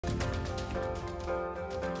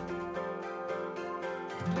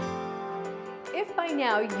if by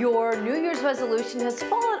now your New Year's resolution has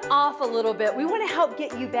fallen off a little bit, we want to help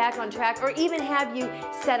get you back on track or even have you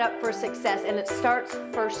set up for success, and it starts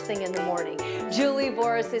first thing in the morning. Julie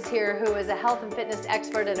Voris is here, who is a health and fitness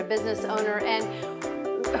expert and a business owner. And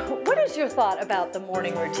what is your thought about the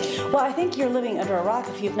morning routine? Well, I think you're living under a rock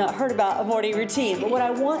if you've not heard about a morning routine. But what I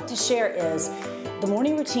want to share is the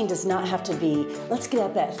morning routine does not have to be, let's get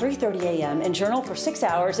up at 3:30 a.m. and journal for 6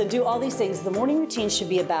 hours and do all these things. The morning routine should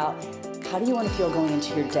be about how do you want to feel going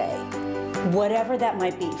into your day? Whatever that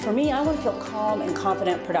might be. For me, I want to feel calm and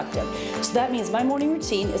confident, productive. So that means my morning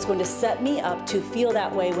routine is going to set me up to feel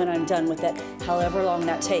that way when I'm done with it, however long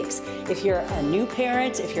that takes. If you're a new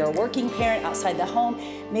parent, if you're a working parent outside the home,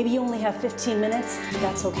 maybe you only have 15 minutes,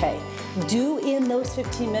 that's okay. Do in those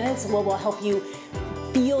 15 minutes what will help you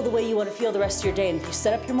feel the way you want to feel the rest of your day. And if you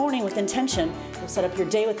set up your morning with intention, you'll set up your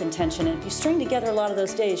day with intention. And if you string together a lot of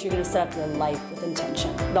those days, you're going to set up your life with intention.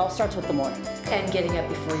 It all starts with the morning. And getting up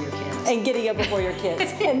before your kids. And getting up before your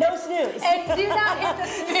kids. And no snooze. And do not hit the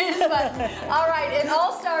snooze button. All right, it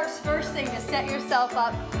all starts first thing to set yourself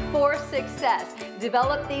up for success.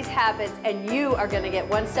 Develop these habits and you are going to get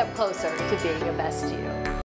one step closer to being your best you.